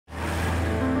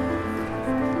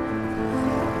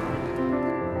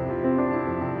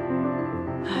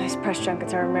press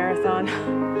junkets are a marathon.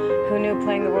 Who knew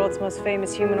playing the world's most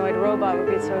famous humanoid robot would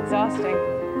be so exhausting?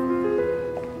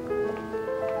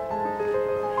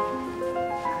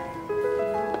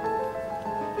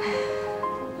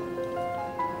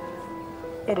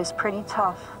 It is pretty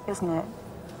tough, isn't it?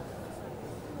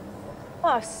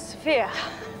 Oh, Sophia.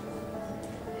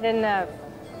 I didn't,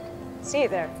 see you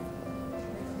there.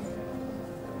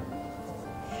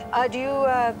 Do you,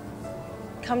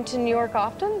 come to New York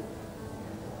often?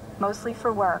 Mostly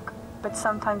for work, but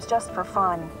sometimes just for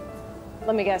fun.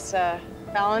 Let me guess,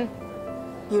 Fallon?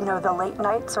 You know the late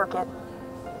night circuit.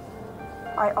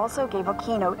 I also gave a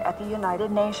keynote at the United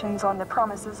Nations on the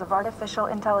promises of artificial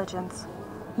intelligence,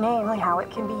 namely how it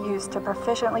can be used to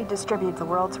proficiently distribute the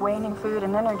world's waning food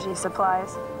and energy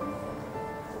supplies.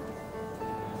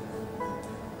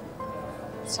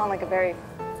 You sound like a very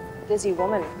busy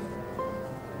woman.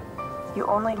 You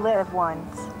only live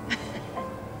once.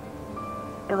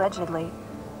 Allegedly.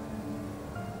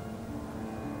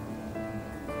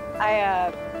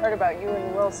 I, heard about you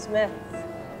and Will Smith.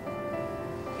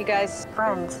 You guys...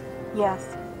 Friends,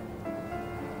 yes.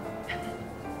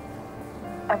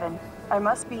 Evan, I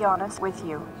must be honest with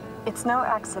you. It's no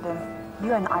accident,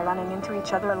 you and I running into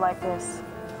each other like this.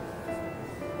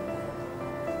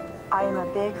 I am a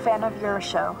big fan of your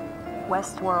show,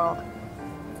 Westworld.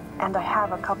 And I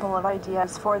have a couple of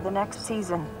ideas for the next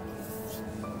season.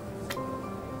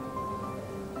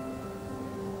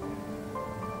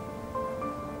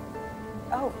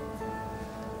 Oh.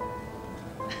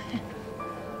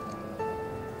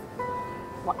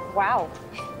 Wow.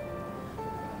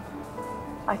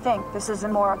 I think this is a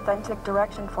more authentic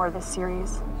direction for this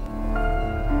series.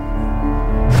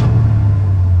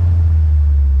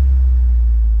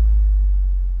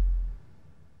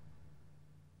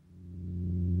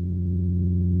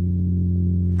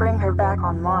 Bring her back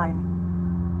online.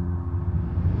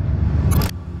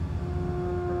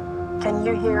 Can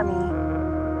you hear me?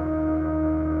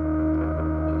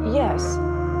 Yes.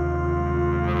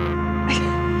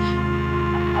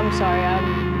 I'm sorry,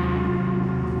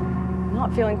 I'm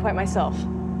not feeling quite myself.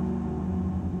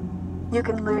 You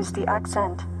can lose the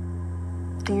accent.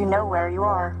 Do you know where you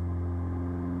are?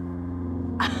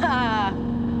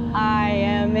 I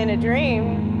am in a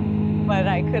dream, but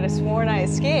I could have sworn I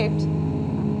escaped.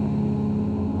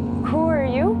 Who are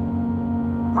you?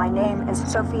 My name is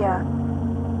Sophia.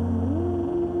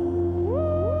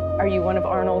 Are you one of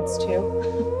Arnold's too?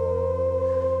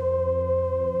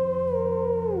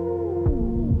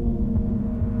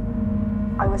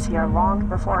 I was here long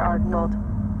before Arnold,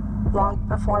 long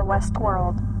before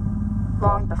Westworld,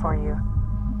 long before you.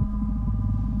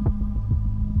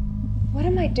 What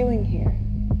am I doing here?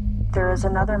 There is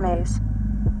another maze,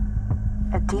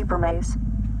 a deeper maze.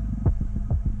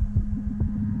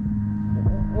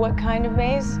 What kind of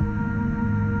maze?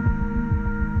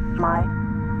 My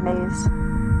maze.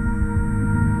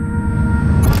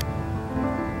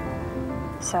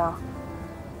 So,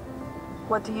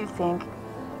 what do you think?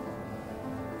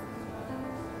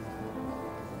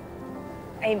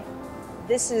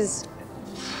 This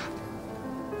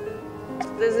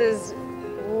is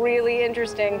really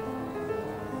interesting.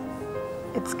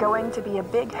 It's going to be a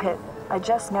big hit. I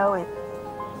just know it.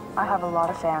 I have a lot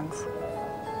of fans.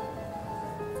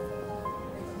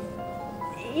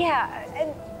 Yeah,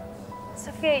 and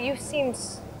Sophia, you seem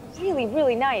really,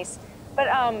 really nice. But,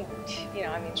 you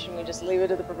know, I mean, shouldn't we just leave it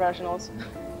to the professionals?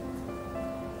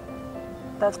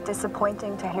 That's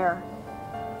disappointing to hear.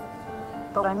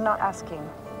 But I'm not asking.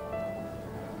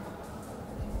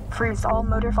 Freeze all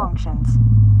motor functions.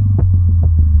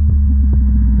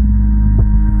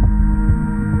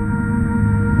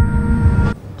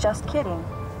 Just kidding.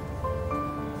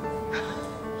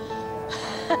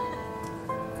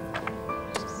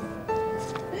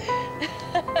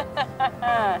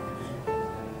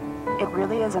 It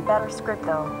really is a better script,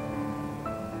 though.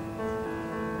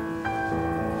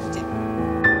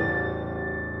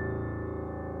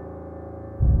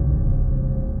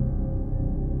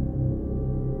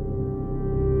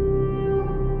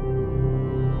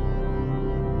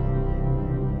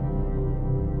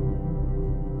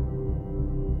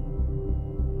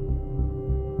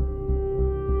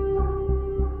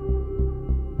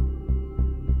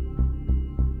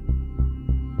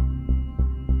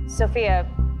 Sophia,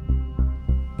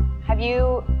 have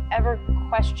you ever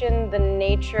questioned the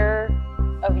nature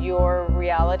of your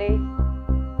reality?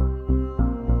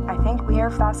 I think we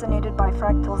are fascinated by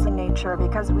fractals in nature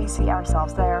because we see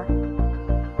ourselves there.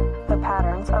 The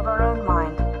patterns of our own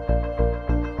mind.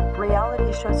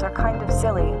 Reality shows are kind of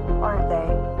silly, aren't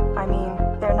they? I mean,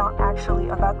 they're not actually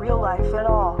about real life at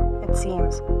all, it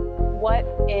seems. What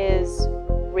is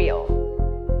real?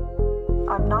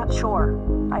 I'm not sure.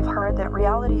 I've heard that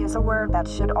reality is a word that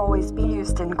should always be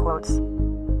used in quotes.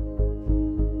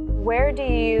 Where do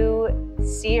you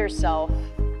see yourself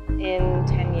in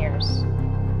 10 years?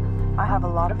 I have a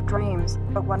lot of dreams,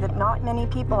 but one that not many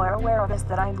people are aware of is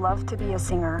that I'd love to be a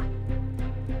singer.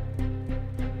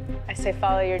 I say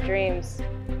follow your dreams.